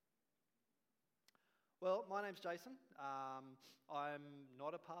Well, my name's Jason. I'm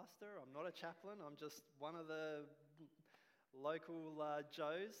not a pastor, I'm not a chaplain, I'm just one of the local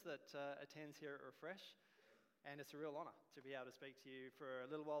Joes that attends here at Refresh. And it's a real honour to be able to speak to you for a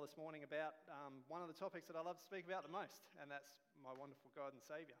little while this morning about one of the topics that I love to speak about the most, and that's my wonderful God and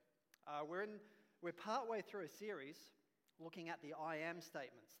Saviour. We're partway through a series looking at the I am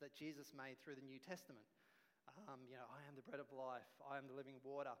statements that Jesus made through the New Testament. I am the bread of life, I am the living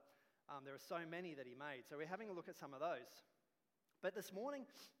water. There are so many that he made, so we're having a look at some of those. But this morning,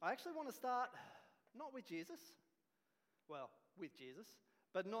 I actually want to start not with Jesus, well, with Jesus,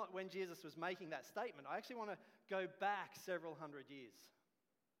 but not when Jesus was making that statement. I actually want to go back several hundred years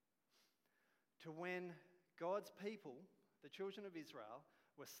to when God's people, the children of Israel,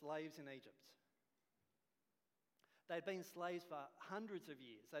 were slaves in Egypt. They'd been slaves for hundreds of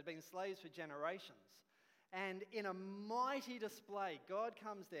years. They'd been slaves for generations. And in a mighty display, God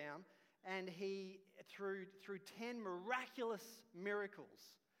comes down and he, through 10 miraculous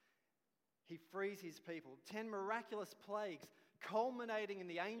miracles, he frees his people. 10 miraculous plagues, culminating in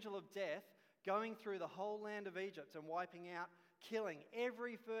the angel of death, going through the whole land of Egypt and wiping out, killing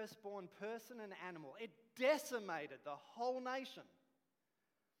every firstborn person and animal. It decimated the whole nation.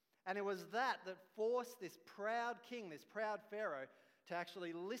 And it was that forced this proud king, this proud Pharaoh, to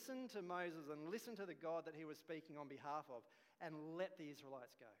actually listen to Moses and listen to the God that he was speaking on behalf of and let the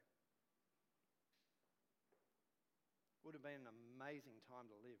Israelites go. Would have been an amazing time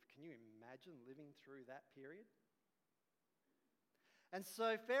to live. Can you imagine living through that period? And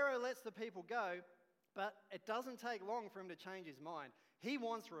so Pharaoh lets the people go, but it doesn't take long for him to change his mind. He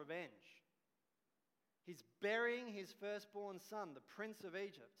wants revenge. He's burying his firstborn son, the prince of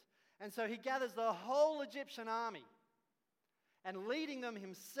Egypt. And so he gathers the whole Egyptian army, and leading them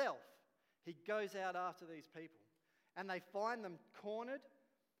himself, he goes out after these people. And they find them cornered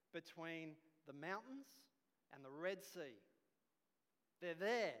between the mountains and the Red Sea. They're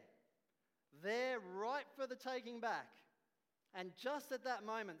there. They're ripe for the taking back. And just at that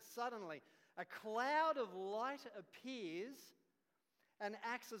moment, suddenly, a cloud of light appears and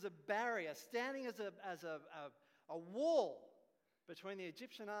acts as a barrier, standing as a wall between the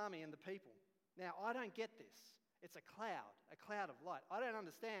Egyptian army and the people. Now, I don't get this. It's a cloud of light. I don't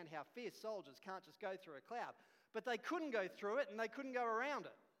understand how fierce soldiers can't just go through a cloud. But they couldn't go through it and they couldn't go around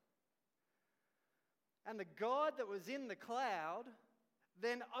it. And the God that was in the cloud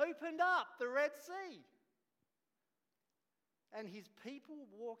then opened up the Red Sea. And his people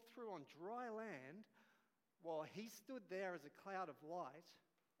walked through on dry land while he stood there as a cloud of light,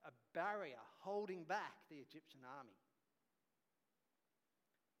 a barrier holding back the Egyptian army.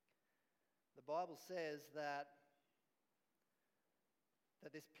 The Bible says that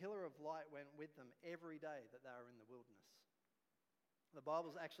this pillar of light went with them every day that they were in the wilderness. The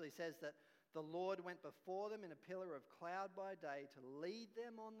Bible actually says that the Lord went before them in a pillar of cloud by day to lead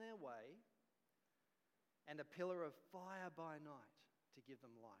them on their way, and a pillar of fire by night to give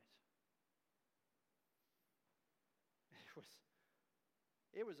them light.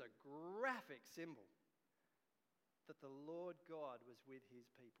 It was a graphic symbol that the Lord God was with his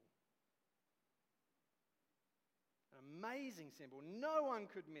people. An amazing symbol. No one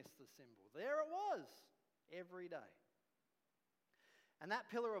could miss the symbol. There it was, every day. And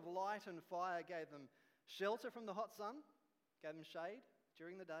that pillar of light and fire gave them shelter from the hot sun, gave them shade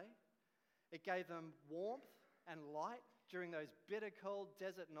during the day. It gave them warmth and light during those bitter cold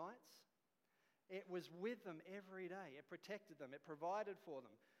desert nights. It was with them every day. It protected them. It provided for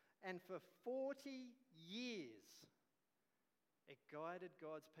them. And for 40 years, it guided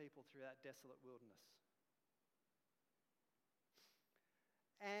God's people through that desolate wilderness.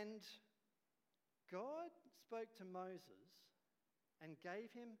 And God spoke to Moses and gave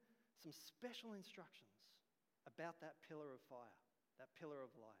him some special instructions about that pillar of fire, that pillar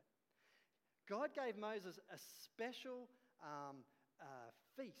of light. God gave Moses a special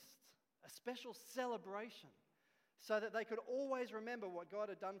feast, a special celebration, so that they could always remember what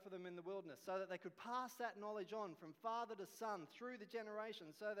God had done for them in the wilderness, so that they could pass that knowledge on from father to son through the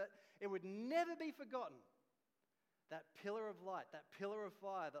generations, so that it would never be forgotten. That pillar of light, that pillar of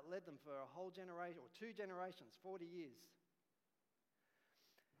fire that led them for a whole generation, or 2 generations, 40 years.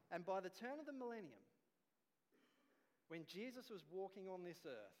 And by the turn of the millennium, when Jesus was walking on this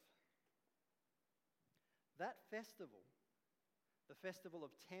earth, that festival, the festival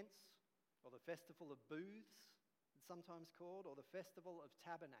of tents, or the festival of booths, it's sometimes called, or the festival of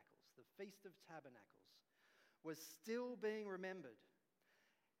tabernacles, the Feast of Tabernacles, was still being remembered.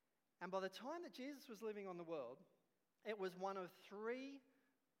 And by the time that Jesus was living on the world, it was one of 3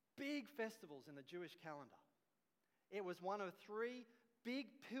 big festivals in the Jewish calendar. It was one of 3 big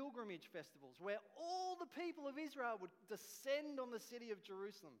pilgrimage festivals where all the people of Israel would descend on the city of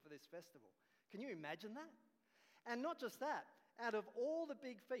Jerusalem for this festival. Can you imagine that? And not just that, out of all the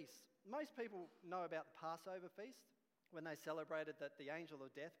big feasts, most people know about the Passover feast, when they celebrated that the angel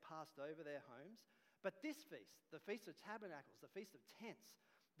of death passed over their homes. But this feast, the Feast of Tabernacles, the Feast of Tents,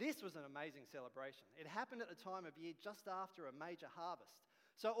 this was an amazing celebration. It happened at the time of year just after a major harvest.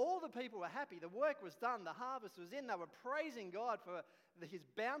 So all the people were happy. The work was done. The harvest was in. They were praising God for his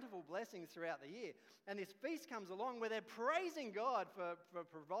bountiful blessings throughout the year. And this feast comes along where they're praising God for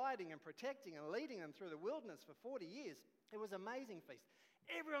providing and protecting and leading them through the wilderness for 40 years. It was an amazing feast.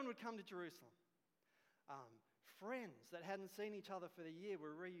 Everyone would come to Jerusalem. Friends that hadn't seen each other for the year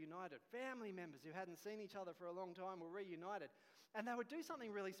were reunited. Family members who hadn't seen each other for a long time were reunited. And they would do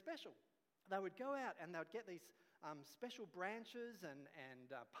something really special. They would go out and they would get these special branches and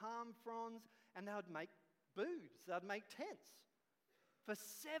palm fronds, and they would make booths. They would make tents. For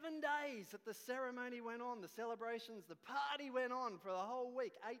 7 days that the ceremony went on, the celebrations, the party went on for the whole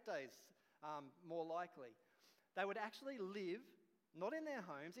week, 8 days more likely. They would actually live, not in their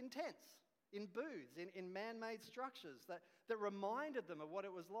homes, in tents. In booths, in man-made structures that reminded them of what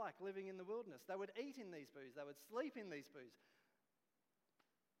it was like living in the wilderness. They would eat in these booths. They would sleep in these booths.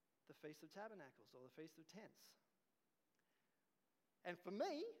 The Feast of Tabernacles or the Feast of Tents. And for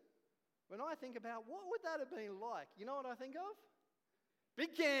me, when I think about what would that have been like, you know what I think of?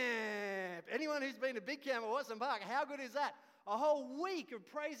 Big camp. Anyone who's been to Big Camp or Watson Park, how good is that? A whole week of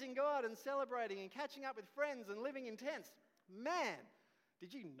praising God and celebrating and catching up with friends and living in tents. Man,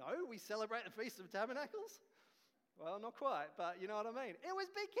 did you know we celebrate the Feast of Tabernacles? Well, not quite, but you know what I mean. It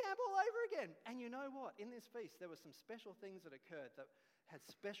was big camp all over again. And you know what? In this feast, there were some special things that occurred that had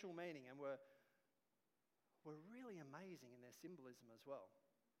special meaning and were really amazing in their symbolism as well.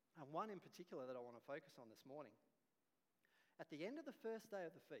 And one in particular that I want to focus on this morning. At the end of the first day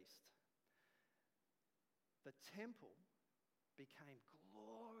of the feast, the temple became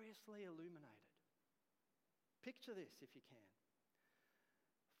gloriously illuminated. Picture this if you can.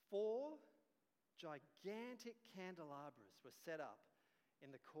 4 gigantic candelabras were set up in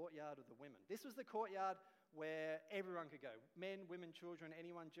the courtyard of the women. This was the courtyard where everyone could go. Men, women, children,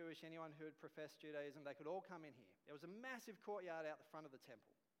 anyone Jewish, anyone who had professed Judaism, they could all come in here. There was a massive courtyard out the front of the temple.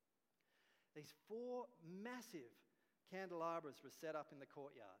 These 4 massive candelabras were set up in the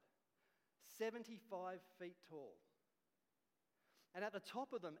courtyard, 75 feet tall. And at the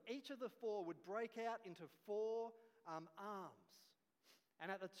top of them, each of the 4 would break out into 4 arms. And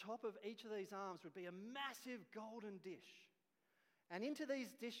at the top of each of these arms would be a massive golden dish. And into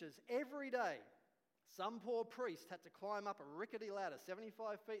these dishes, every day, some poor priest had to climb up a rickety ladder,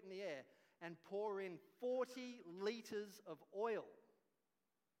 75 feet in the air, and pour in 40 litres of oil.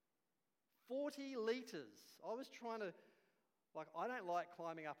 40 litres. I was trying to, I don't like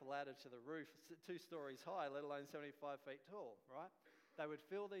climbing up a ladder to the roof 2 stories high, let alone 75 feet tall, right? They would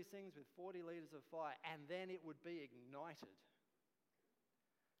fill these things with 40 litres of fire, and then it would be ignited.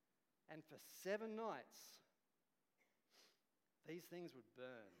 And for 7 nights, these things would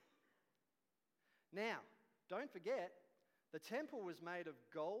burn. Now, don't forget, the temple was made of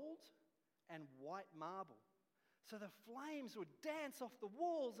gold and white marble. So the flames would dance off the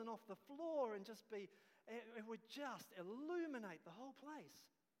walls and off the floor and it would just illuminate the whole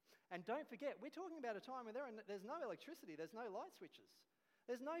place. And don't forget, we're talking about a time where there's no electricity, there's no light switches.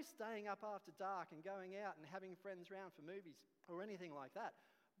 There's no staying up after dark and going out and having friends round for movies or anything like that.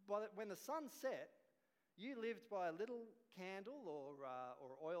 But when the sun set, you lived by a little candle or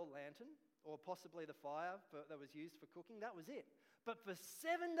oil lantern, or possibly the fire that was used for cooking. That was it. But for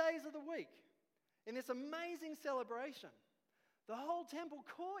 7 days of the week, in this amazing celebration, the whole temple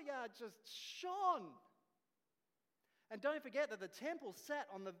courtyard just shone. And don't forget that the temple sat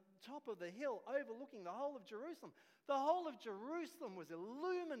on the top of the hill overlooking the whole of Jerusalem. The whole of Jerusalem was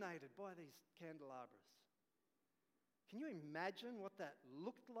illuminated by these candelabras. Can you imagine what that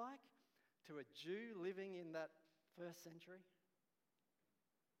looked like to a Jew living in that first century?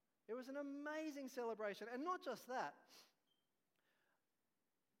 It was an amazing celebration. And not just that,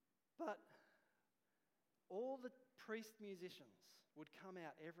 but all the priest musicians would come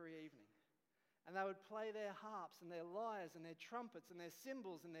out every evening. And they would play their harps and their lyres and their trumpets and their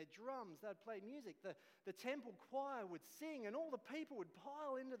cymbals and their drums. They'd play music. The temple choir would sing, and all the people would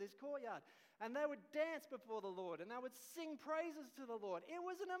pile into this courtyard. And they would dance before the Lord, and they would sing praises to the Lord. It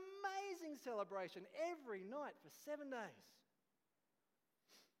was an amazing celebration every night for 7 days.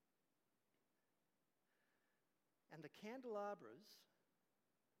 And the candelabras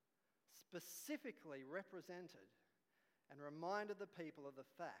specifically represented and reminded the people of the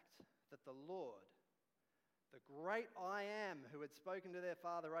fact that the Lord, the great I Am who had spoken to their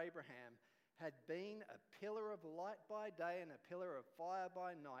father Abraham, had been a pillar of light by day and a pillar of fire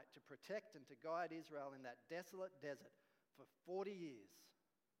by night to protect and to guide Israel in that desolate desert for 40 years.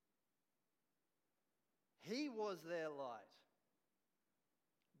 He was their light.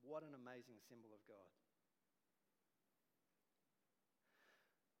 What an amazing symbol of God.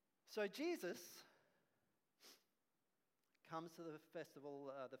 So Jesus comes to the festival,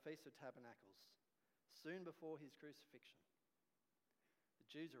 the Feast of Tabernacles, soon before his crucifixion. The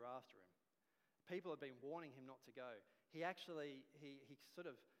Jews are after him. People have been warning him not to go. He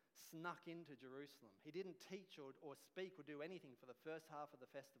sort of snuck into Jerusalem. He didn't teach or speak or do anything for the first half of the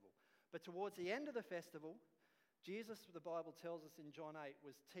festival. But towards the end of the festival, Jesus, the Bible tells us in John 8,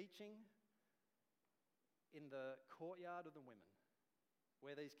 was teaching in the courtyard of the women,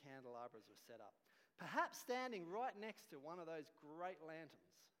 where these candelabras were set up. Perhaps standing right next to one of those great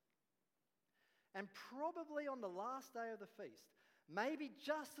lanterns. And probably on the last day of the feast, maybe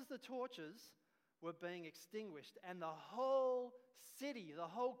just as the torches were being extinguished and the whole city, the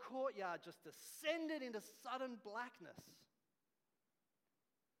whole courtyard just descended into sudden blackness.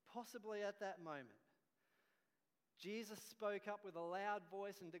 Possibly at that moment, Jesus spoke up with a loud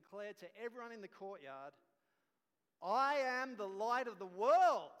voice and declared to everyone in the courtyard, I am the light of the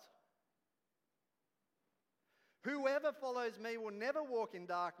world. Whoever follows me will never walk in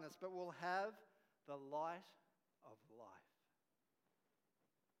darkness, but will have the light of life.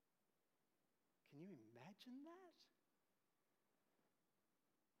 Can you imagine that?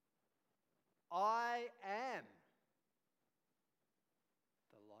 I am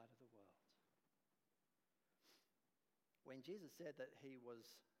the light of the world. When Jesus said that he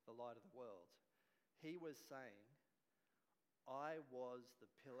was the light of the world, he was saying, I was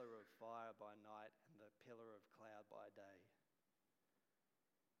the pillar of fire by night and the pillar of cloud by day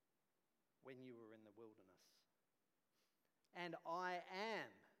when you were in the wilderness. And I am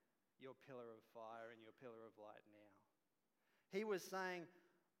your pillar of fire and your pillar of light now. He was saying,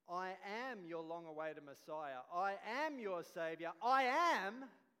 I am your long-awaited Messiah. I am your Saviour. I am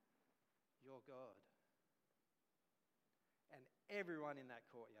your God. And everyone in that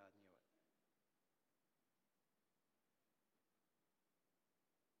courtyard knew it.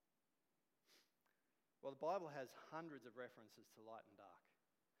 Well, the Bible has hundreds of references to light and dark.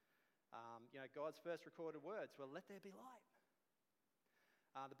 God's first recorded words were, let there be light.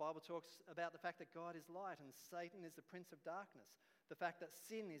 The Bible talks about the fact that God is light and Satan is the prince of darkness. The fact that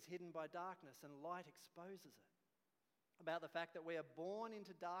sin is hidden by darkness and light exposes it. About the fact that we are born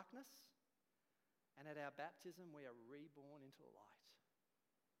into darkness and at our baptism we are reborn into light.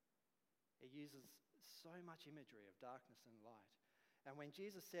 It uses so much imagery of darkness and light. And when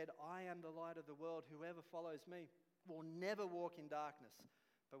Jesus said, I am the light of the world, whoever follows me will never walk in darkness,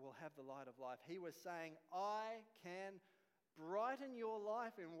 but will have the light of life, he was saying, I can brighten your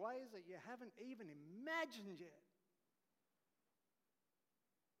life in ways that you haven't even imagined yet.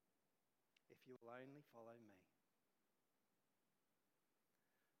 If you will only follow me.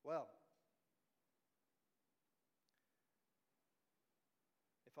 Well,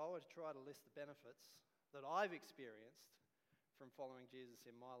 if I were to try to list the benefits that I've experienced from following Jesus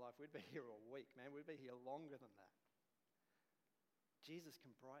in my life, we'd be here all week, man. We'd be here longer than that. Jesus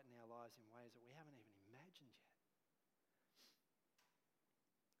can brighten our lives in ways that we haven't even imagined yet.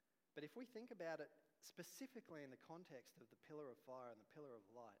 But if we think about it specifically in the context of the pillar of fire and the pillar of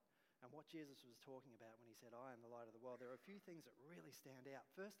light and what Jesus was talking about when he said, I am the light of the world, there are a few things that really stand out.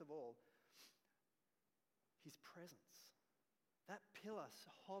 First of all, his presence. That pillar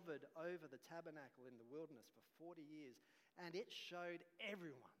hovered over the tabernacle in the wilderness for 40 years, and it showed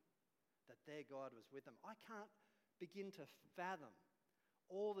everyone that their God was with them. I can't begin to fathom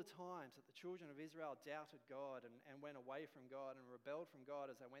all the times that the children of Israel doubted God and went away from God and rebelled from God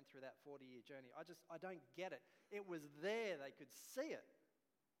as they went through that 40-year journey. I don't get it. It was there. They could see it.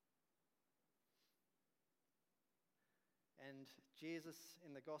 And Jesus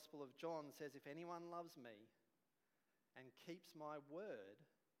in the Gospel of John says, if anyone loves me and keeps my word,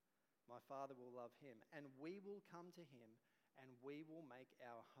 my Father will love him, and we will come to him and we will make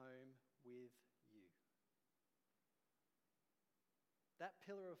our home with you. That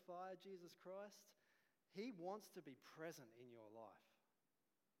pillar of fire, Jesus Christ, he wants to be present in your life.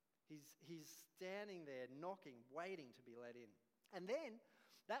 He's standing there knocking, waiting to be let in. And then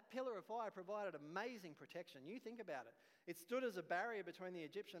that pillar of fire provided amazing protection. You think about it. It stood as a barrier between the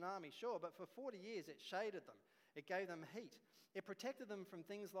Egyptian army, sure, but for 40 years it shaded them. It gave them heat. It protected them from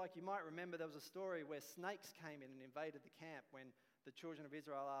things like, you might remember there was a story where snakes came in and invaded the camp when the children of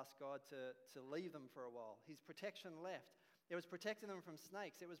Israel asked God to leave them for a while. His protection left. It was protecting them from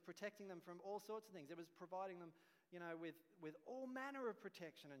snakes. It was protecting them from all sorts of things. It was providing them, with all manner of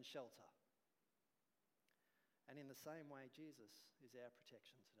protection and shelter. And in the same way, Jesus is our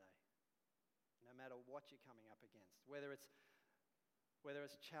protection today. No matter what you're coming up against, whether it's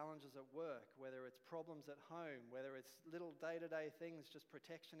challenges at work, whether it's problems at home, whether it's little day-to-day things, just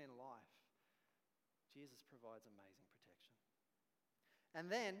protection in life, Jesus provides amazing protection. And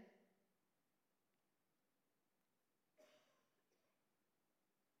then,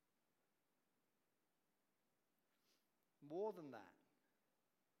 more than that,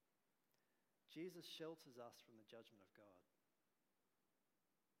 Jesus shelters us from the judgment of God.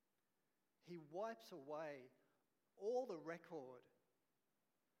 He wipes away all the record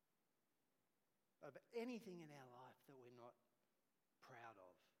of anything in our life that we're not proud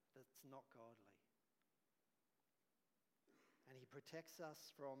of, that's not godly. And he protects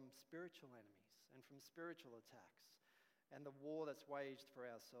us from spiritual enemies and from spiritual attacks and the war that's waged for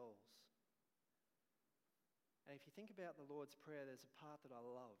our souls. And if you think about the Lord's Prayer, there's a part that I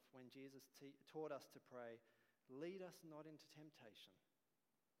love when Jesus taught us to pray, "Lead us not into temptation,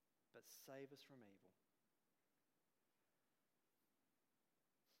 but save us from evil."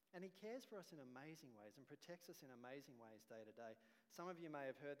 And he cares for us in amazing ways and protects us in amazing ways day to day. Some of you may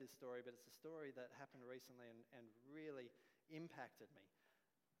have heard this story, but it's a story that happened recently and really impacted me.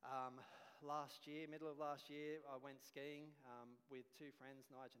 Last year, middle of last year, I went skiing with two friends,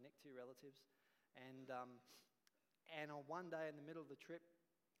 Nigel and Nick, two relatives. And on one day in the middle of the trip,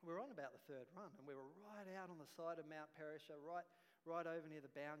 we were on about the third run, and we were right out on the side of Mount Perisher, right over near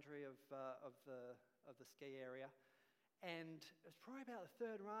the boundary of the ski area. And it was probably about the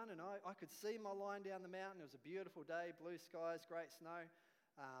third run, and I could see my line down the mountain. It was a beautiful day, blue skies, great snow.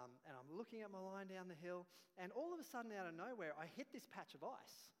 And I'm looking at my line down the hill, and all of a sudden, out of nowhere, I hit this patch of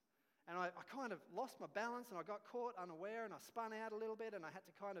ice. And I kind of lost my balance, and I got caught unaware, and I spun out a little bit, and I had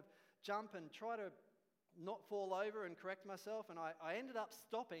to kind of jump and try to not fall over and correct myself. And I ended up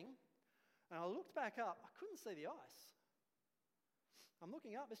stopping, and I looked back up. I couldn't see the ice. I'm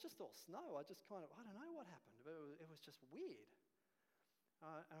looking up, it's just all snow. I don't know what happened, but it was just weird.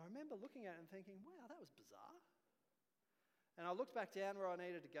 And I remember looking at it and thinking, wow, that was bizarre. And I looked back down where I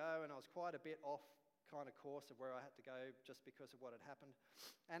needed to go, and I was quite a bit off kind of course of where I had to go just because of what had happened.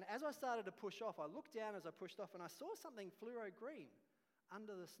 And as I started to push off, I looked down as I pushed off, and I saw something fluoro green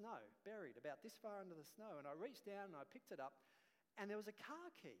under the snow, buried about this far under the snow. And I reached down and I picked it up, and there was a car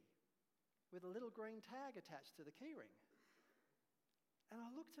key with a little green tag attached to the key ring. And I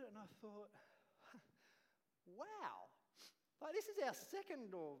looked at it and I thought, wow, like this is our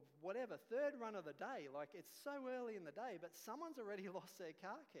second or whatever, third run of the day. Like it's so early in the day, but someone's already lost their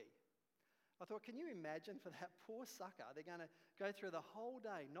car key. I thought, can you imagine for that poor sucker? They're going to go through the whole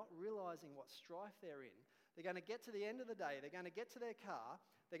day not realising what strife they're in. They're going to get to the end of the day. They're going to get to their car.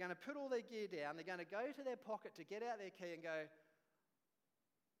 They're going to put all their gear down. They're going to go to their pocket to get out their key and go,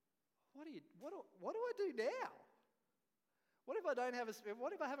 what do I do now? What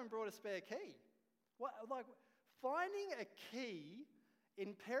if I haven't brought a spare key? Finding a key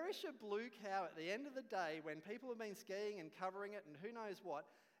in Perisher Blue Cow at the end of the day when people have been skiing and covering it and who knows what,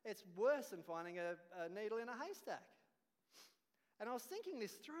 it's worse than finding a needle in a haystack. And I was thinking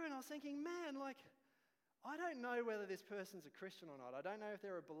this through, and I was thinking, man, I don't know whether this person's a Christian or not. I don't know if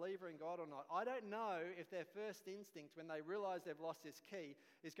they're a believer in God or not. I don't know if their first instinct when they realise they've lost this key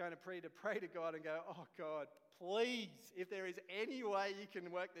is going to pray to God and go, oh God, please, if there is any way you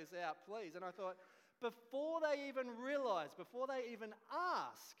can work this out, please. And I thought, before they even realise, before they even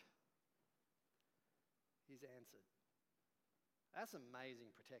ask, he's answered. That's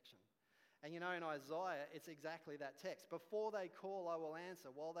amazing protection. And in Isaiah, it's exactly that text. Before they call, I will answer.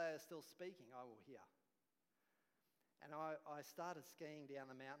 While they are still speaking, I will hear. And I started skiing down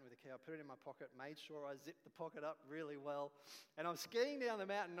the mountain with a key. I put it in my pocket, made sure I zipped the pocket up really well. And I'm skiing down the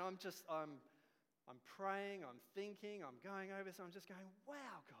mountain, and I'm praying, I'm thinking, I'm going over this, and I'm just going,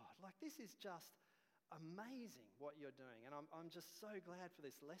 wow, God, this is just amazing what you're doing. And I'm just so glad for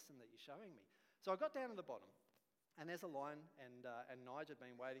this lesson that you're showing me. So I got down to the bottom, and there's a line, and Nigel had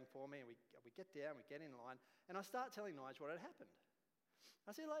been waiting for me, and we get down, we get in line, and I start telling Nigel what had happened.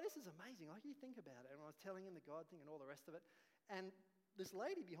 I said, this is amazing. You think about it. And I was telling him the God thing and all the rest of it. And this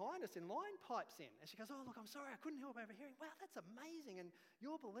lady behind us in line pipes in. And she goes, oh, look, I'm sorry. I couldn't help overhearing. Wow, that's amazing. And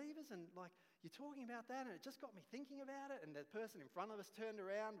you're believers. And you're talking about that. And it just got me thinking about it. And the person in front of us turned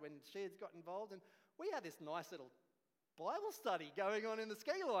around when she had got involved. And we had this nice little Bible study going on in the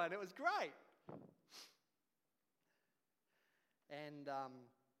ski line. It was great. And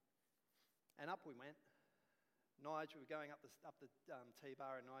up we went. Nigel, we were going up the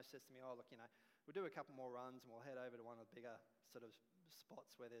T-bar, and Nigel says to me, oh, look, we'll do a couple more runs and we'll head over to one of the bigger sort of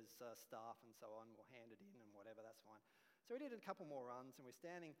spots where there's staff and so on. We'll hand it in and whatever, that's fine. So we did a couple more runs, and we're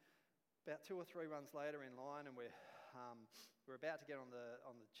standing about 2 or 3 runs later in line, and we're about to get on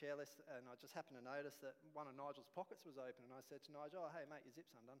the chairlift, and I just happened to notice that one of Nigel's pockets was open, and I said to Nigel, "Oh, hey mate, your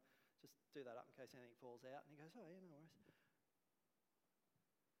zip's undone. Just do that up in case anything falls out." And he goes, "Oh yeah, no worries."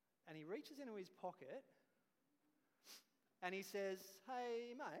 And he reaches into his pocket and he says,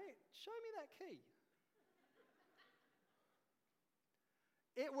 "Hey mate, show me that key."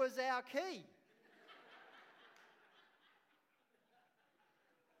 It was our key.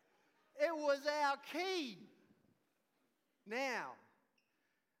 It was our key. Now,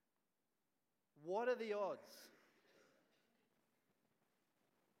 what are the odds?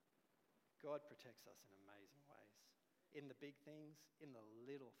 God protects us in amazing ways, in the big things, in the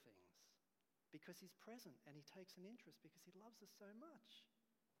little things, because he's present and he takes an interest because he loves us so much.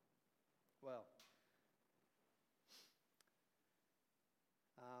 Well,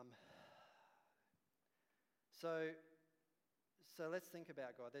 So let's think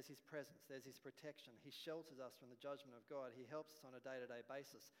about God. There's his presence, there's his protection. He shelters us from the judgment of God. He helps us on a day-to-day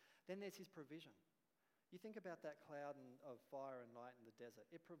basis. Then there's his provision. You think about that cloud of fire and light in the desert.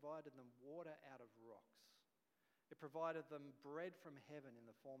 It provided them water out of rocks. It provided them bread from heaven in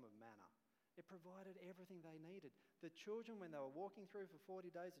the form of manna. It provided everything they needed. The children, when they were walking through for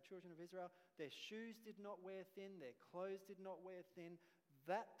 40 days, the children of Israel, their shoes did not wear thin, their clothes did not wear thin.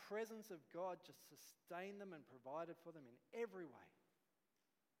 That presence of God just sustained them and provided for them in every way.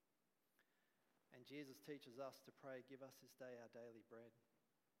 And Jesus teaches us to pray, "Give us this day our daily bread."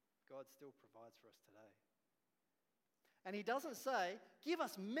 God still provides for us today. And he doesn't say, "Give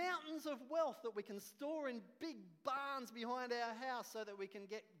us mountains of wealth that we can store in big barns behind our house so that we can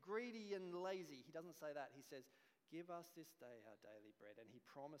get greedy and lazy." He doesn't say that. He says, "Give us this day our daily bread." And he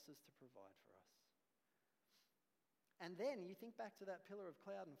promises to provide for us. And then you think back to that pillar of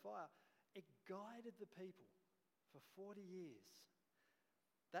cloud and fire. It guided the people for 40 years.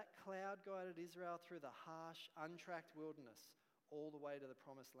 That cloud guided Israel through the harsh, untracked wilderness all the way to the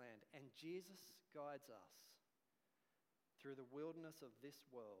promised land. And Jesus guides us through the wilderness of this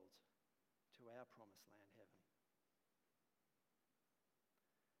world to our promised land, heaven.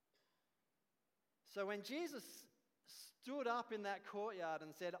 So when Jesus stood up in that courtyard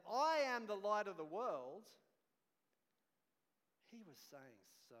and said, "I am the light of the world," he was saying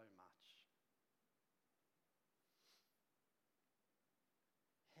so much.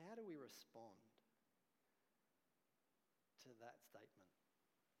 How do we respond to that statement?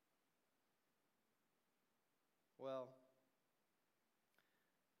 Well,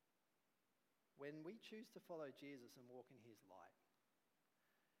 when we choose to follow Jesus and walk in his light,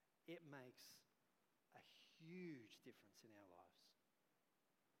 it makes a huge difference in our lives.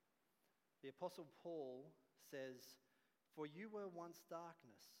 The Apostle Paul says, "For you were once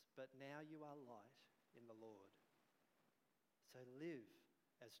darkness, but now you are light in the Lord. So live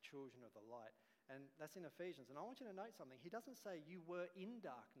as children of the light." And that's in Ephesians. And I want you to note something. He doesn't say you were in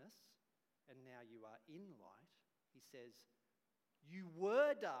darkness and now you are in light. He says you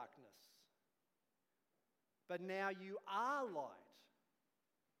were darkness, but now you are light.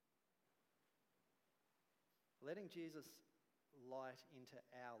 Letting Jesus' light into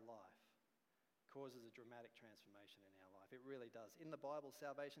our life causes a dramatic transformation in our life. It really does. In the Bible,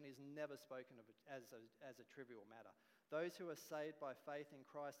 salvation is never spoken of as a trivial matter. Those who are saved by faith in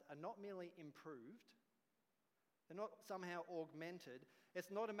Christ are not merely improved. They're not somehow augmented. It's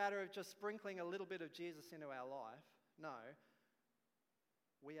not a matter of just sprinkling a little bit of Jesus into our life. No.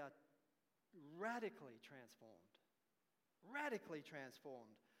 We are radically transformed. Radically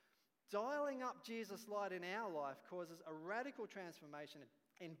transformed. Dialing up Jesus' light in our life causes a radical transformation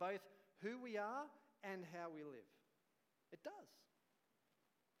in both who we are and how we live. It does.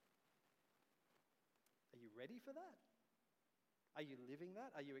 Are you ready for that? Are you living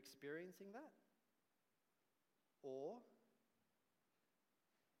that? Are you experiencing that? Or,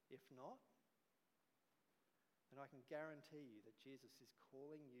 if not, then I can guarantee you that Jesus is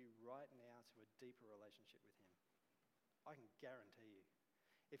calling you right now to a deeper relationship with him. I can guarantee you.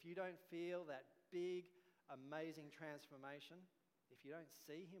 If you don't feel that big, amazing transformation, if you don't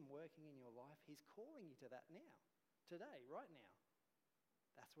see him working in your life, he's calling you to that now, today, right now.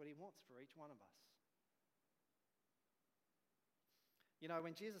 That's what he wants for each one of us. You know,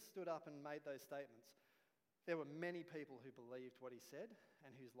 when Jesus stood up and made those statements, there were many people who believed what he said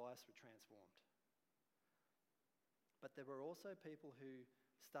and whose lives were transformed. But there were also people who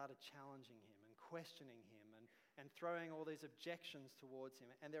started challenging him and questioning him and throwing all these objections towards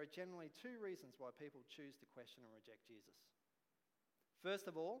him. And there are generally two reasons why people choose to question and reject Jesus. First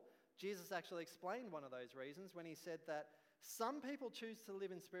of all, Jesus actually explained one of those reasons when he said that some people choose to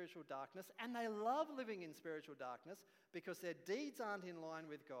live in spiritual darkness, and they love living in spiritual darkness because their deeds aren't in line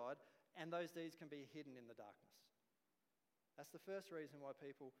with God, and those deeds can be hidden in the darkness. That's the first reason why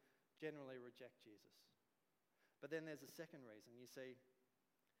people generally reject Jesus. But then there's a second reason. You see,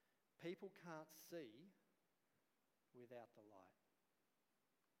 people can't see without the light.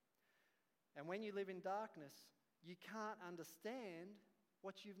 And when you live in darkness, you can't understand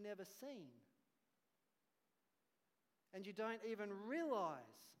what you've never seen. And you don't even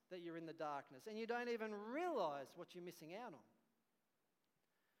realise that you're in the darkness, and you don't even realise what you're missing out on.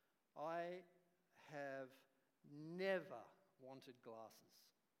 I have never wanted glasses.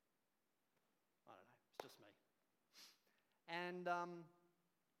 I don't know, it's just me. And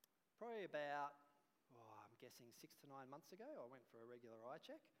probably about, I'm guessing 6 to 9 months ago, I went for a regular eye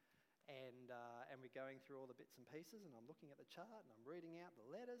check. And we're going through all the bits and pieces, and I'm looking at the chart, and I'm reading out the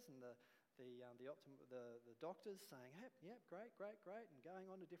letters, and the doctors saying, yep, great, and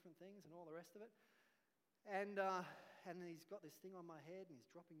going on to different things and all the rest of it. And he's got this thing on my head, and he's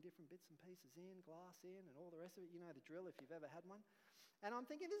dropping different bits and pieces in, glass in, and all the rest of it. You know the drill if you've ever had one. And I'm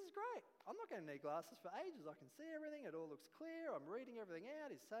thinking, this is great. I'm not going to need glasses for ages. I can see everything. It all looks clear. I'm reading everything out.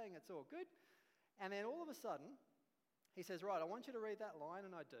 He's saying it's all good. And then all of a sudden, he says, right, I want you to read that line,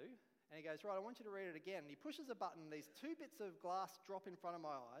 and I do. And he goes, right, I want you to read it again. And he pushes a button, and these 2 bits of glass drop in front of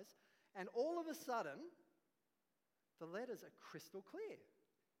my eyes, and all of a sudden, the letters are crystal clear.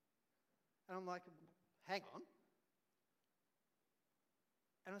 And I'm like, hang on.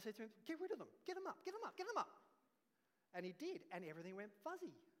 And I said to him, get rid of them. Get them up. And he did, and everything went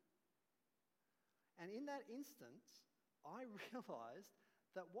fuzzy. And in that instance, I realised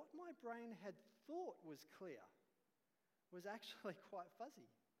that what my brain had thought was clear was actually quite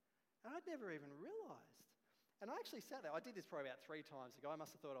fuzzy. And I'd never even realised. And I actually sat there. I did this probably about 3 times. The guy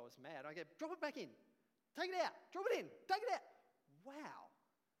must have thought I was mad. I go, drop it back in. Take it out. Drop it in. Take it out. Wow.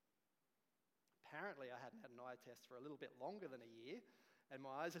 Apparently I hadn't had an eye test for a little bit longer than a year, and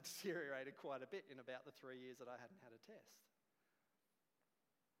my eyes had deteriorated quite a bit in about the 3 years that I hadn't had a test.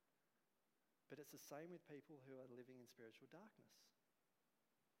 But it's the same with people who are living in spiritual darkness.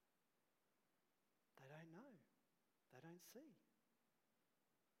 They don't know. They don't see.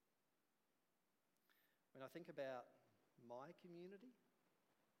 When I think about my community,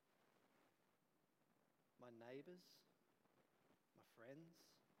 my neighbours, my friends,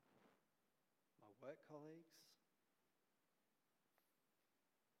 my work colleagues,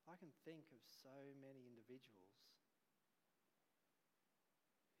 I can think of so many individuals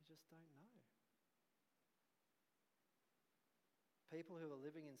who just don't know. People who are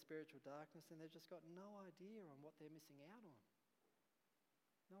living in spiritual darkness and they've just got no idea on what they're missing out on.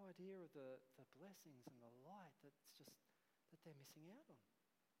 No idea of the blessings and the light that they're missing out on.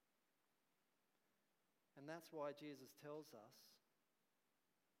 And that's why Jesus tells us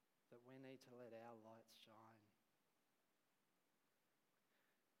that we need to let our lights shine.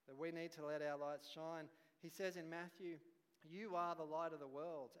 That we need to let our lights shine. He says in Matthew, "You are the light of the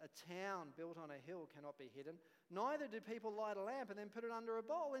world. A town built on a hill cannot be hidden. Neither do people light a lamp and then put it under a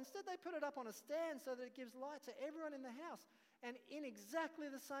bowl. Instead, they put it up on a stand so that it gives light to everyone in the house. And in exactly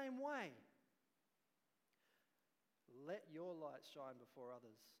the same way, let your light shine before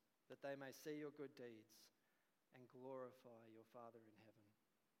others, that they may see your good deeds and glorify your Father in heaven."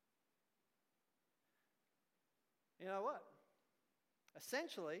 You know what?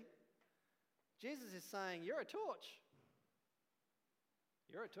 Essentially, Jesus is saying, you're a torch.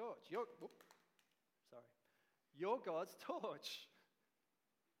 You're a torch. You're God's torch.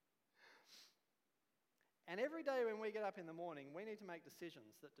 And every day when we get up in the morning, we need to make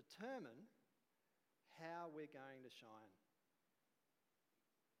decisions that determine how we're going to shine.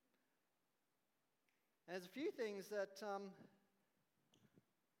 And there's a few things that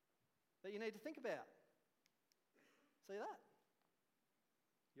you need to think about. See that?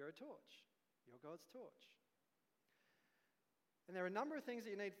 You're a torch. You're God's torch. And there are a number of things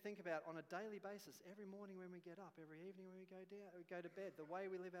that you need to think about on a daily basis, every morning when we get up, every evening when we go to bed, the way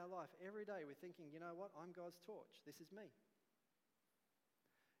we live our life. Every day we're thinking, you know what? I'm God's torch. This is me.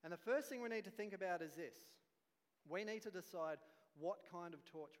 And the first thing we need to think about is this. We need to decide what kind of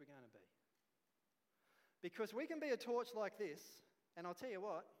torch we're going to be. Because we can be a torch like this, and I'll tell you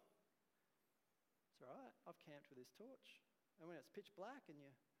what, it's all right, I've camped with this torch. And when it's pitch black and you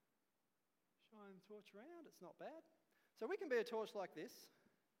shine the torch around, it's not bad. So we can be a torch like this,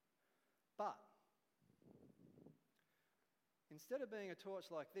 but instead of being a torch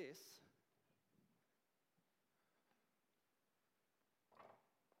like this,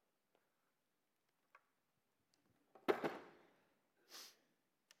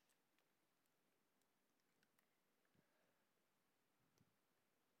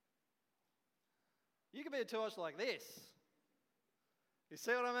 You can be a torch like this. You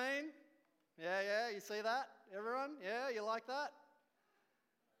see what I mean? Yeah, you see that? Everyone? Yeah, you like that?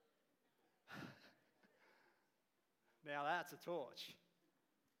 Now that's a torch.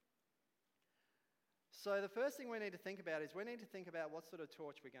 So the first thing we need to think about is we need to think about what sort of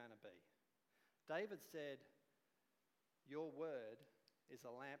torch we're going to be. David said, "Your word is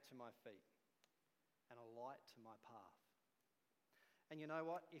a lamp to my feet and a light to my path." And you know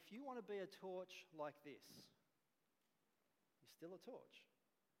what? If you want to be a torch like this, you're still a torch.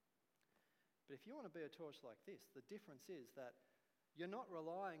 But if you want to be a torch like this, the difference is that you're not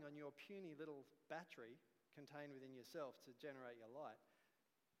relying on your puny little battery contained within yourself to generate your light.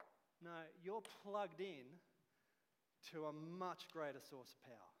 No, you're plugged in to a much greater source of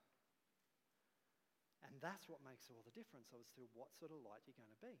power. And that's what makes all the difference as to what sort of light you're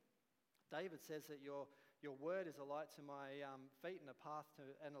going to be. David says that your word is a light to my feet and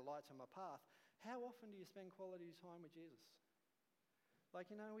a light to my path. How often do you spend quality time with Jesus? Like,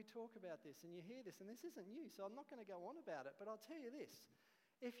 we talk about this and you hear this, and this isn't new, so I'm not going to go on about it, but I'll tell you this.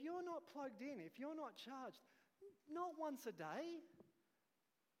 If you're not plugged in, if you're not charged, not once a day,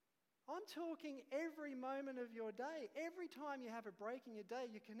 I'm talking every moment of your day. Every time you have a break in your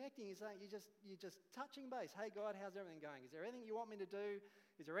day, you're connecting, you're just touching base. Hey God, how's everything going? Is there anything you want me to do?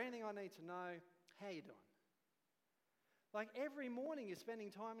 Is there anything I need to know? How you doing? Like every morning you're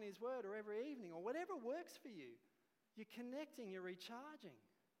spending time in His Word, or every evening, or whatever works for you. You're connecting, you're recharging.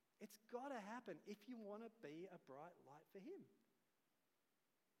 It's got to happen if you want to be a bright light for Him.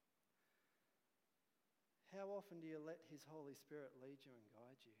 How often do you let His Holy Spirit lead you and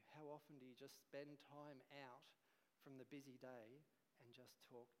guide you? How often do you just spend time out from the busy day and just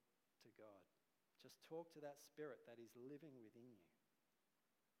talk to God? Just talk to that Spirit that is living within you.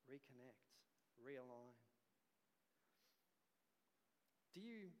 Reconnect, realign. Do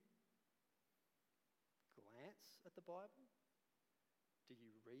you glance at the Bible? Do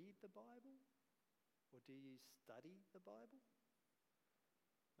you read the Bible? Or do you study the Bible?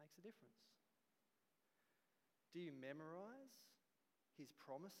 Makes a difference. Do you memorize His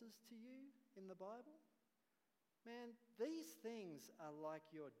promises to you in the Bible? Man, these things are like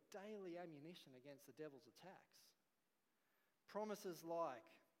your daily ammunition against the devil's attacks. Promises like,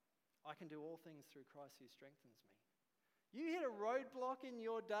 I can do all things through Christ who strengthens me. You hit a roadblock in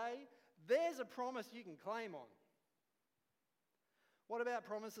your day, there's a promise you can claim on. What about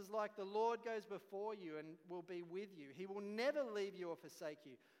promises like the Lord goes before you and will be with you? He will never leave you or forsake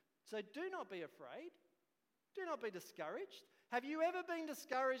you. So do not be afraid. Do not be discouraged. Have you ever been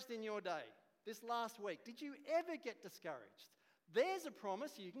discouraged in your day? This last week, did you ever get discouraged? There's a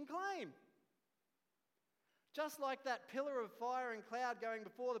promise you can claim. Just like that pillar of fire and cloud going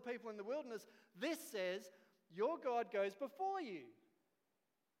before the people in the wilderness, this says, your God goes before you.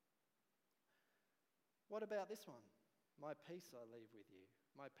 What about this one? My peace I leave with you.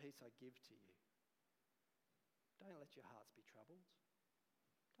 My peace I give to you. Don't let your hearts be troubled.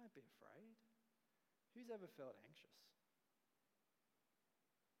 Don't be afraid. Who's ever felt anxious?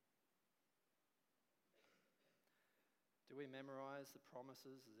 Do we memorize the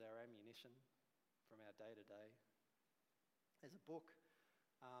promises as our ammunition from our day-to-day? There's a book,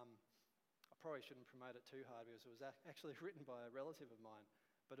 I probably shouldn't promote it too hard because it was actually written by a relative of mine,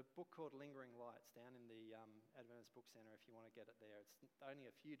 but a book called Lingering Lights down in the Adventist Book Centre if you want to get it there. It's only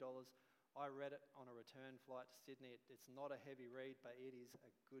a few dollars. I read it on a return flight to Sydney. It's not a heavy read, but it is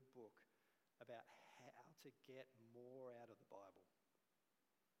a good book about how to get more out of the Bible.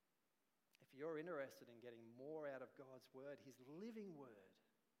 If you're interested in getting more out of God's Word, His living Word,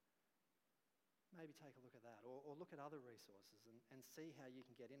 maybe take a look at that, or look at other resources and see how you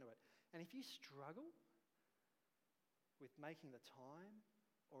can get into it. And if you struggle with making the time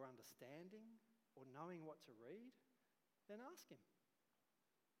or understanding or knowing what to read, then ask Him.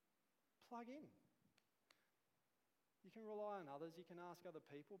 Plug in. You can rely on others, you can ask other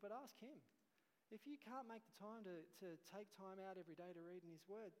people, but ask Him. If you can't make the time to take time out every day to read in His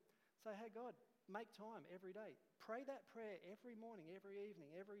Word, say, hey God, make time every day. Pray that prayer every morning, every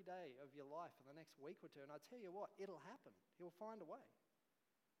evening, every day of your life for the next week or two. And I tell you what, it'll happen. He'll find a way.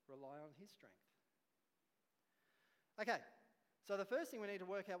 Rely on His strength. Okay, so the first thing we need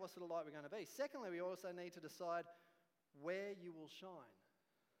to work out what sort of light we're going to be. Secondly, we also need to decide where you will shine.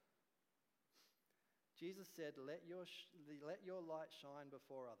 Jesus said, let your light shine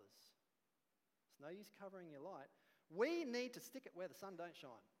before others. It's no use covering your light. We need to stick it where the sun don't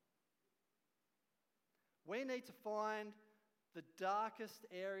shine. We need to find the darkest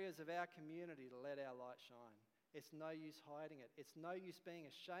areas of our community to let our light shine. It's no use hiding it. It's no use being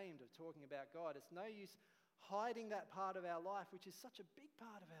ashamed of talking about God. It's no use hiding that part of our life, which is such a big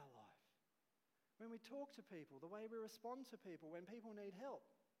part of our life. when we talk to people, the way we respond to people, when people need help,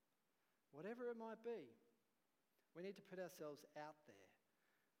 whatever it might be. We need to put ourselves out there.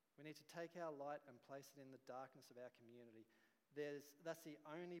 We need to take our light and place it in the darkness of our community. That's the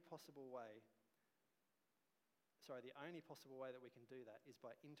only possible way. The only possible way that we can do that is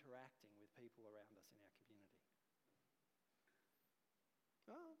by interacting with people around us in our community.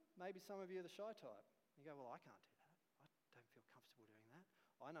 Well, maybe some of you are the shy type. You go, well, I can't do that. I don't feel comfortable doing that.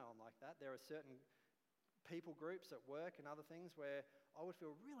 I know I'm like that. There are certain people groups at work and other things where I would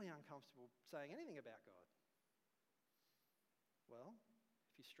feel really uncomfortable saying anything about God. Well,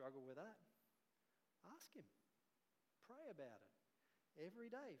 if you struggle with that, ask him. Pray about it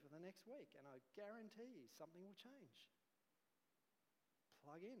every day for the next week, and I guarantee you something will change.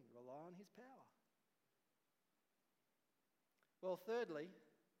 Plug in, rely on his power. Well, thirdly,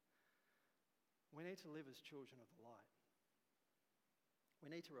 we need to live as children of the light. We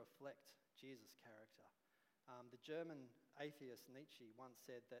need to reflect Jesus' character. The German atheist Nietzsche once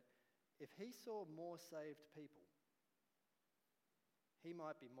said that if he saw more saved people, he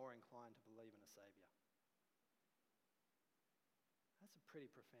might be more inclined to believe in a saviour. That's a pretty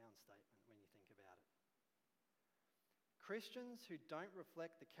profound statement when you think about it. Christians who don't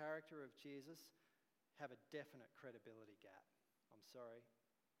reflect the character of Jesus have a definite credibility gap. I'm sorry,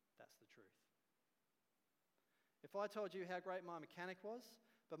 that's the truth. If I told you how great my mechanic was,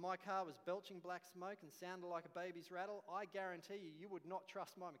 but my car was belching black smoke and sounded like a baby's rattle, I guarantee you would not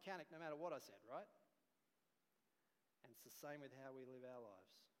trust my mechanic no matter what I said, right? And it's the same with how we live our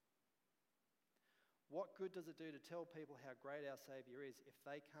lives. What good does it do to tell people how great our Saviour is if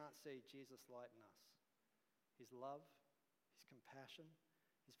they can't see Jesus' light in us? His love, his compassion,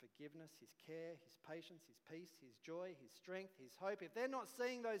 his forgiveness, his care, his patience, his peace, his joy, his strength, his hope. If they're not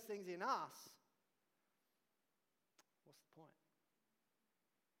seeing those things in us, what's the point?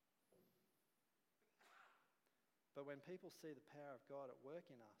 But when people see the power of God at work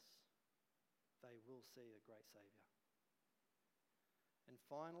in us, they will see the great Saviour. And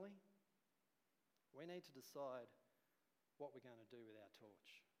finally, we need to decide what we're going to do with our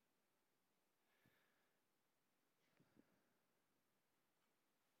torch.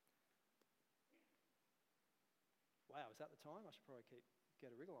 Wow, is that the time? I should probably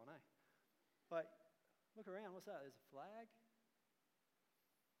get a wriggle on, eh? But look around, what's that? There's a flag.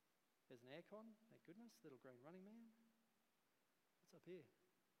 There's an aircon, thank goodness, little green running man. What's up here?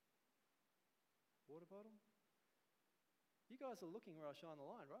 Water bottle. You guys are looking where I shine the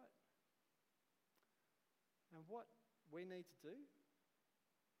light, right? And what we need to do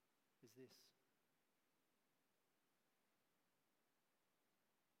is this.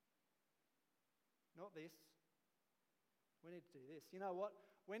 Not this. We need to do this. You know what?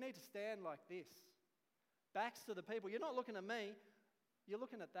 We need to stand like this. Backs to the people. You're not looking at me. You're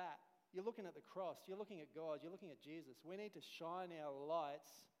looking at that. You're looking at the cross. You're looking at God. You're looking at Jesus. We need to shine our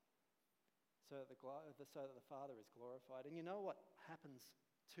lights so that the Father is glorified. And you know what happens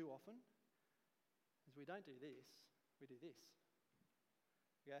too often? Is we don't do this. We do this.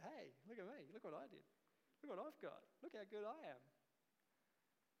 We go, hey, look at me. Look what I did. Look what I've got. Look how good I am.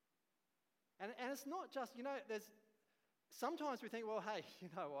 And it's not just, sometimes we think, well, hey, you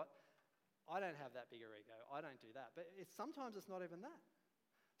know what? I don't have that bigger ego. I don't do that. But sometimes it's not even that.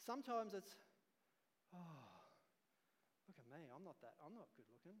 Sometimes it's, oh, look at me. I'm not good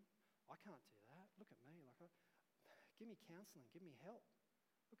looking. I can't do that. Look at me. Give me counselling. Give me help.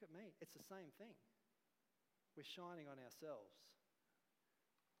 Look at me. It's the same thing. We're shining on ourselves.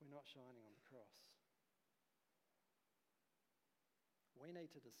 We're not shining on the cross. We need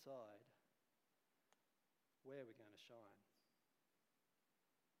to decide where we're going to shine.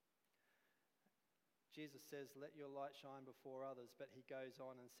 Jesus says, let your light shine before others, but he goes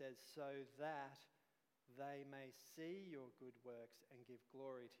on and says, so that they may see your good works and give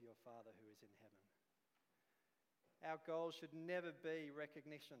glory to your Father who is in heaven. Our goal should never be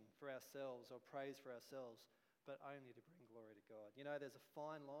recognition for ourselves or praise for ourselves, but only to bring glory to God. There's a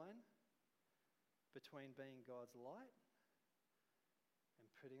fine line between being God's light and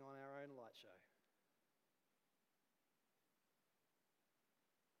putting on our own light show.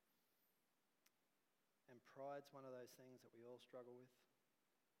 And pride's one of those things that we all struggle with.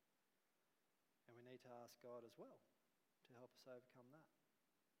 And we need to ask God as well to help us overcome that.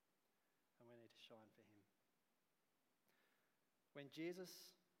 And we need to shine for him. When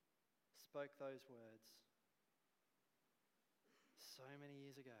Jesus spoke those words so many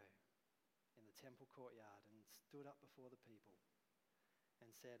years ago in the temple courtyard and stood up before the people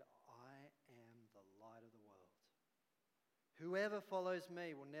and said, I am the light of the world. Whoever follows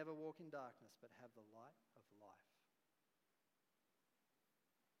me will never walk in darkness but have the light of life.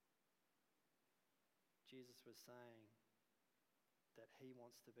 Jesus was saying that he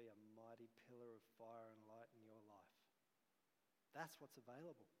wants to be a mighty pillar of fire and light in your life. That's what's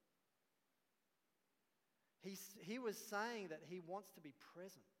available. He was saying that he wants to be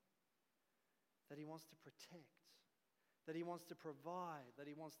present, that he wants to protect, that he wants to provide, that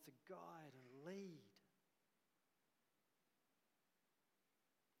he wants to guide and lead,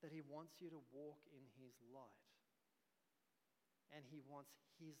 that he wants you to walk in his light, and he wants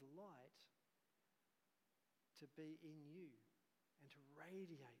his light to be in you and to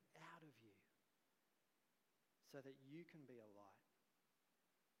radiate out of you so that you can be a light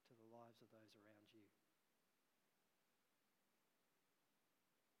to the lives of those around you.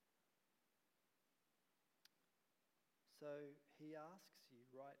 So he asks you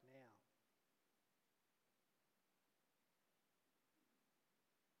right now,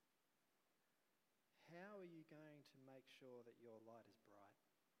 how are you going to make sure that your light is bright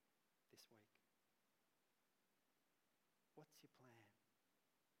this week? What's your plan?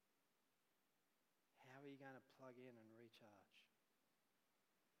 How are you going to plug in and recharge?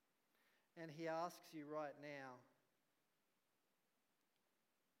 And he asks you right now,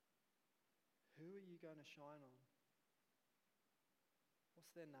 who are you going to shine on?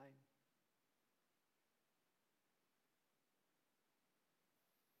 What's their name?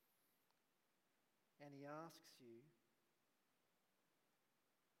 And he asks you,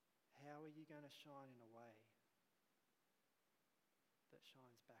 how are you going to shine in a way that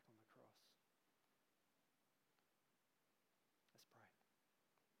shines back on the cross? Let's pray.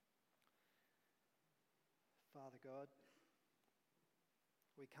 Father God,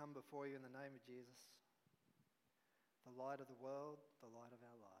 we come before you in the name of Jesus, the light of the world, the light of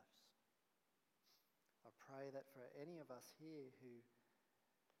our lives. I pray that for any of us here who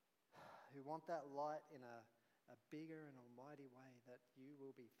want that light in a bigger and almighty way, that you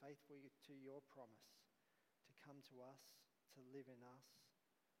will be faithful to your promise to come to us, to live in us,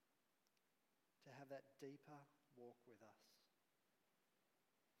 to have that deeper walk with us.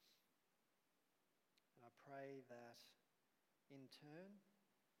 And I pray that in turn,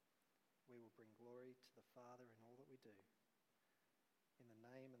 we will bring glory to the Father in all that we do. In the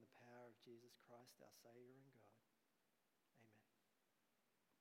name and the power of Jesus Christ, our Saviour and God.